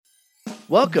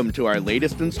Welcome to our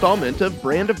latest installment of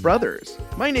Brand of Brothers.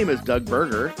 My name is Doug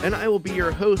Berger, and I will be your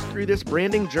host through this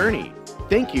branding journey.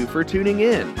 Thank you for tuning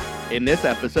in. In this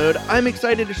episode, I'm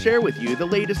excited to share with you the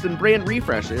latest in brand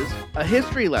refreshes, a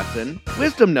history lesson,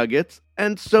 wisdom nuggets,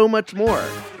 and so much more.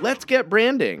 Let's get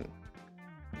branding.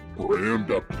 Brand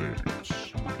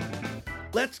updates.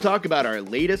 Let's talk about our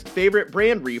latest favorite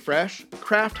brand refresh,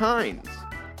 Kraft Heinz.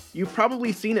 You've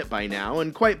probably seen it by now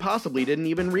and quite possibly didn't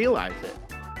even realize it.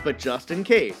 But just in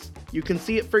case, you can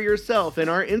see it for yourself in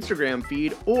our Instagram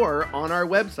feed or on our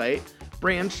website,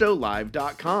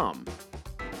 brandshowlive.com.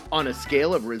 On a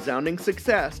scale of resounding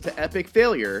success to epic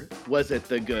failure, was it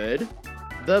the good,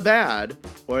 the bad,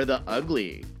 or the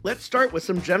ugly? Let's start with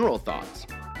some general thoughts.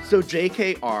 So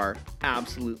JKR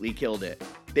absolutely killed it.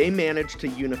 They managed to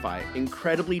unify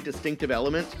incredibly distinctive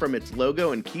elements from its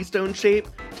logo and keystone shape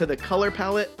to the color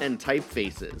palette and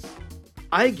typefaces.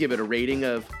 I give it a rating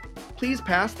of please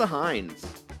pass the Heinz.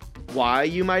 Why,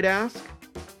 you might ask?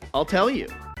 I'll tell you.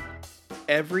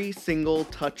 Every single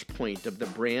touch point of the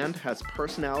brand has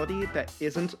personality that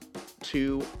isn't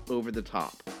too over the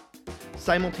top.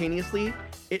 Simultaneously,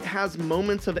 it has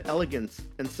moments of elegance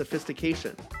and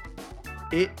sophistication.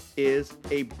 It is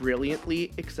a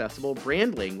brilliantly accessible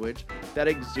brand language that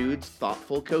exudes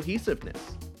thoughtful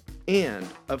cohesiveness. And,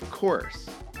 of course,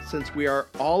 since we are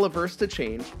all averse to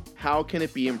change, how can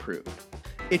it be improved?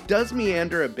 It does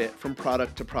meander a bit from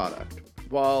product to product.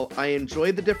 While I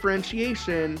enjoy the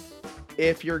differentiation,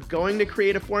 if you're going to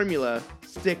create a formula,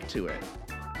 stick to it.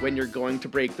 When you're going to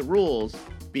break the rules,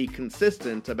 be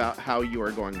consistent about how you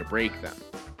are going to break them.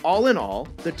 All in all,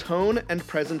 the tone and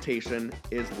presentation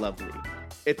is lovely.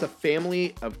 It's a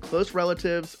family of close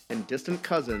relatives and distant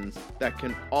cousins that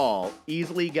can all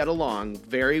easily get along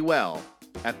very well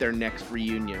at their next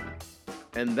reunion.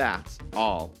 And that's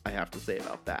all I have to say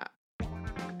about that.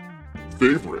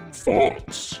 Favorite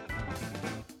fonts.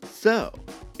 So,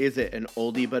 is it an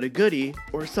oldie but a goodie,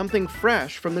 or something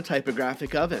fresh from the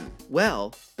typographic oven?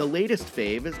 Well, the latest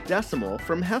fave is Decimal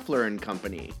from Heffler &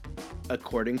 Company.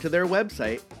 According to their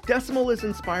website, Decimal is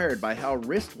inspired by how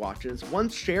wristwatches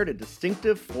once shared a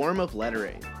distinctive form of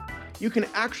lettering. You can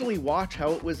actually watch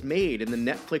how it was made in the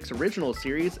Netflix original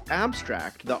series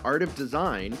Abstract: The Art of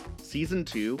Design, Season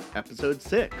 2, Episode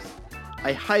 6.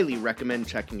 I highly recommend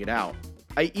checking it out.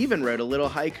 I even wrote a little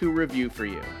haiku review for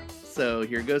you. So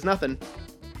here goes nothing.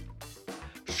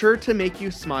 Sure to make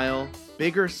you smile,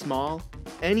 big or small,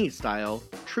 any style,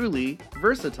 truly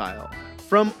versatile.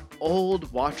 From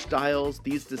old watch dials,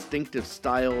 these distinctive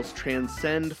styles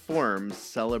transcend forms,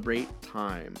 celebrate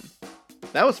time.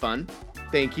 That was fun.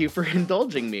 Thank you for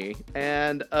indulging me.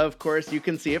 And of course, you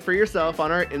can see it for yourself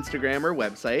on our Instagram or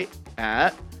website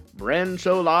at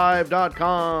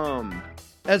brandshowlive.com,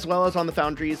 as well as on the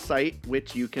Foundry's site,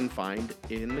 which you can find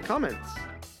in the comments.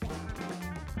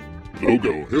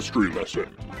 Logo history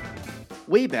lesson.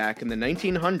 Way back in the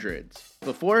 1900s,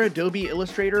 before Adobe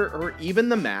Illustrator or even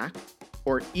the Mac,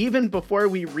 or even before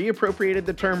we reappropriated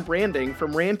the term branding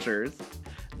from ranchers,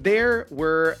 there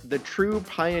were the true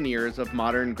pioneers of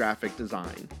modern graphic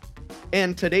design.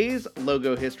 And today's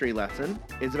logo history lesson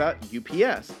is about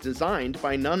UPS, designed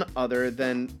by none other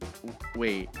than...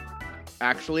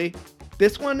 Actually,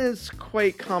 this one is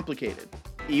quite complicated.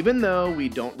 Even though we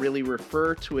don't really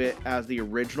refer to it as the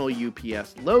original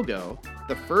UPS logo,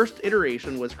 the first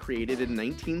iteration was created in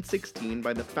 1916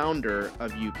 by the founder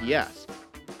of UPS.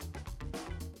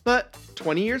 But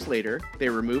 20 years later, they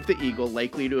removed the eagle,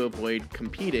 likely to avoid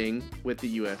competing with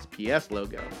the USPS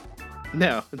logo.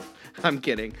 No, I'm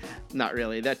kidding. Not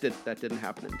really. That didn't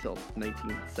happen until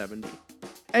 1970.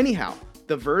 Anyhow,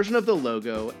 the version of the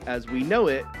logo as we know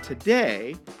it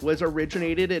today was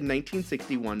originated in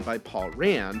 1961 by Paul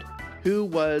Rand, who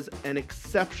was an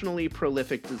exceptionally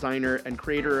prolific designer and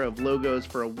creator of logos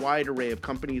for a wide array of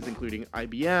companies, including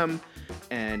IBM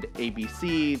and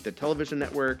ABC, the television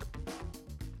network.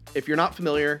 If you're not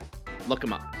familiar, look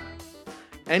him up.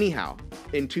 Anyhow,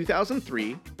 in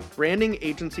 2003, branding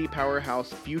agency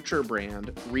powerhouse Future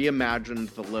Brand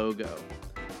reimagined the logo.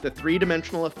 The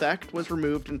three-dimensional effect was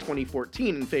removed in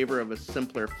 2014 in favor of a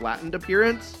simpler, flattened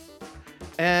appearance.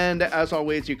 And as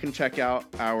always, you can check out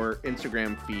our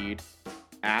Instagram feed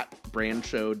at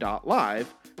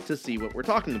brandshow.live to see what we're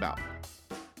talking about.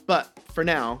 But for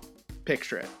now,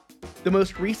 picture it. The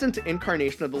most recent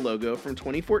incarnation of the logo from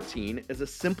 2014 is a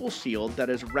simple shield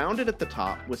that is rounded at the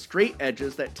top with straight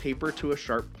edges that taper to a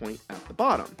sharp point at the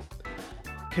bottom.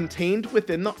 Contained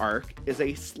within the arc is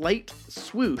a slight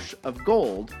swoosh of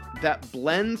gold that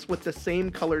blends with the same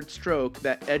colored stroke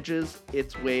that edges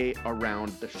its way around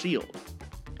the shield.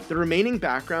 The remaining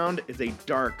background is a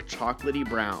dark chocolatey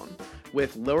brown,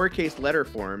 with lowercase letter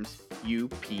forms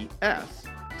UPS,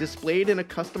 displayed in a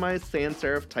customized sans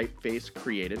serif typeface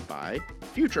created by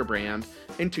Future Brand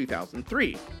in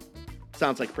 2003.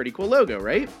 Sounds like a pretty cool logo,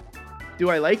 right? Do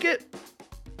I like it?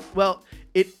 Well,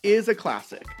 it is a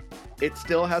classic. It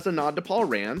still has a nod to Paul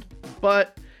Rand,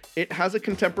 but it has a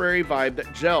contemporary vibe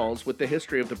that gels with the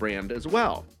history of the brand as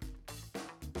well.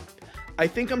 I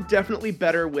think I'm definitely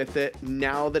better with it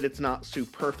now that it's not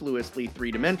superfluously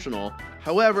three-dimensional.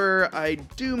 However, I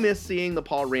do miss seeing the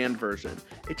Paul Rand version.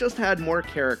 It just had more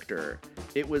character,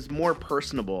 it was more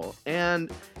personable,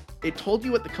 and it told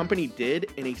you what the company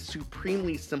did in a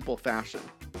supremely simple fashion.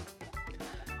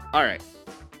 Alright,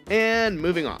 and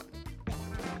moving on.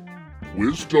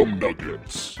 Wisdom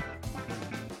Nuggets.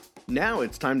 Now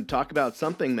it's time to talk about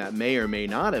something that may or may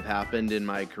not have happened in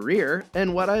my career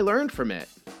and what I learned from it.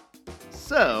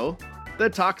 So, the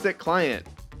toxic client.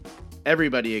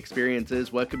 Everybody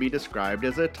experiences what could be described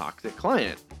as a toxic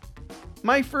client.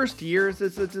 My first years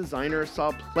as a designer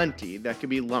saw plenty that could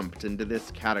be lumped into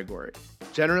this category.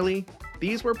 Generally,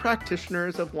 these were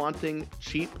practitioners of wanting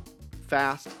cheap,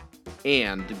 fast,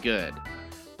 and good,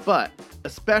 but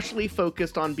especially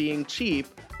focused on being cheap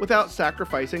without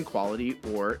sacrificing quality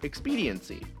or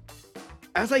expediency.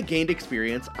 As I gained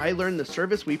experience, I learned the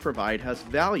service we provide has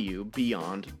value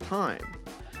beyond time.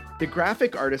 The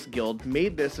Graphic Artists Guild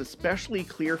made this especially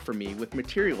clear for me with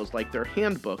materials like their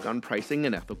handbook on pricing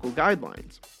and ethical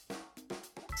guidelines.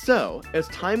 So, as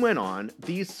time went on,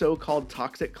 these so-called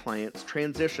toxic clients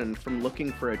transitioned from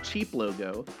looking for a cheap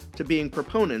logo to being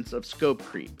proponents of scope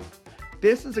creep.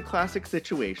 This is a classic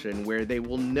situation where they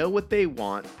will know what they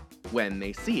want when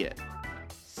they see it.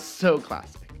 So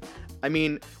classic. I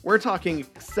mean, we're talking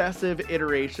excessive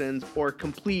iterations or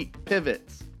complete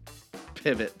pivots.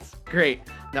 Pivots. Great.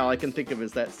 Now all I can think of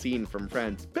is that scene from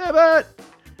Friends. Pivot!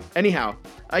 Anyhow,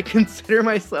 I consider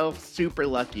myself super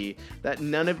lucky that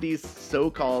none of these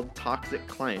so-called toxic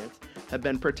clients have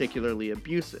been particularly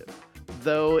abusive,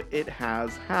 though it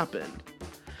has happened.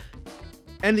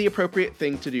 And the appropriate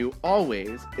thing to do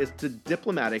always is to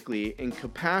diplomatically and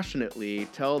compassionately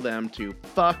tell them to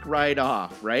fuck right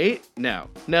off, right? No.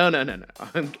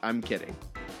 I'm kidding.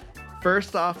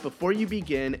 First off, before you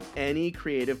begin any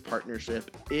creative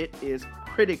partnership, it is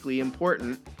critically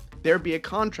important there be a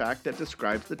contract that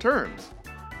describes the terms.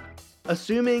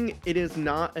 Assuming it is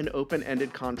not an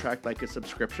open-ended contract like a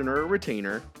subscription or a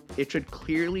retainer, it should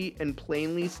clearly and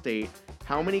plainly state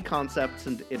how many concepts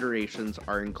and iterations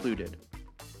are included.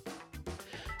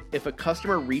 If a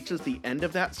customer reaches the end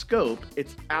of that scope,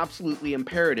 it's absolutely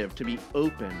imperative to be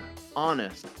open,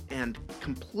 honest, and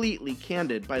completely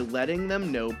candid by letting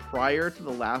them know prior to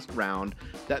the last round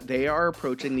that they are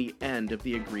approaching the end of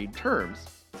the agreed terms.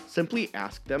 Simply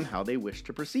ask them how they wish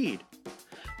to proceed.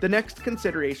 The next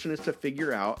consideration is to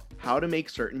figure out how to make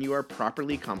certain you are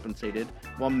properly compensated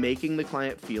while making the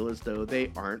client feel as though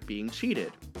they aren't being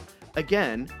cheated.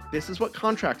 Again, this is what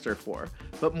contracts are for,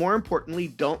 but more importantly,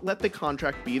 don't let the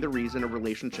contract be the reason a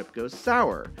relationship goes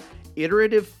sour.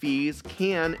 Iterative fees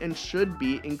can and should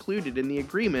be included in the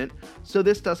agreement so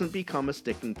this doesn't become a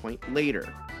sticking point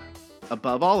later.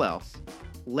 Above all else,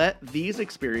 let these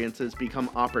experiences become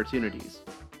opportunities.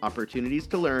 Opportunities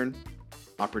to learn,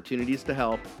 opportunities to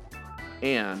help,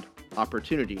 and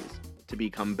opportunities to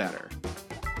become better.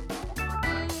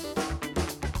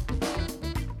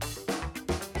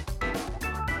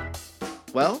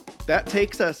 Well, that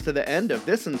takes us to the end of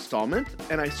this installment,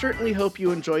 and I certainly hope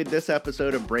you enjoyed this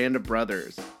episode of Brand of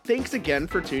Brothers. Thanks again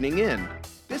for tuning in.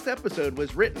 This episode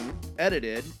was written,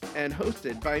 edited, and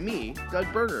hosted by me,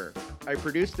 Doug Berger. I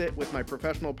produced it with my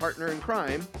professional partner in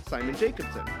crime, Simon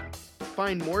Jacobson.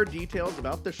 Find more details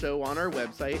about the show on our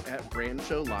website at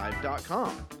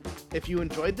brandshowlive.com. If you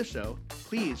enjoyed the show,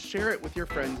 please share it with your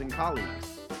friends and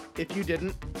colleagues. If you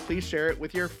didn't, please share it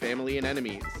with your family and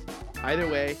enemies. Either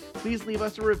way, please leave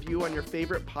us a review on your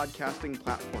favorite podcasting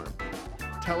platform.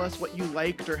 Tell us what you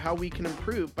liked or how we can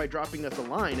improve by dropping us a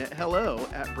line at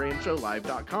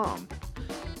hello@brandshowlive.com.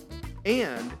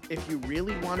 And if you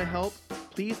really want to help,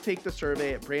 please take the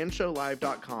survey at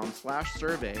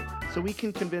brandshowlive.com/survey so we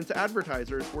can convince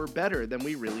advertisers we're better than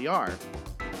we really are.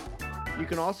 You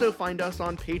can also find us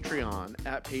on Patreon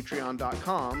at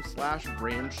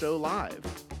patreon.com/brandshowlive.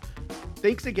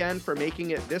 Thanks again for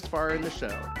making it this far in the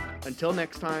show. Until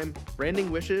next time,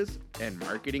 branding wishes and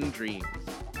marketing dreams.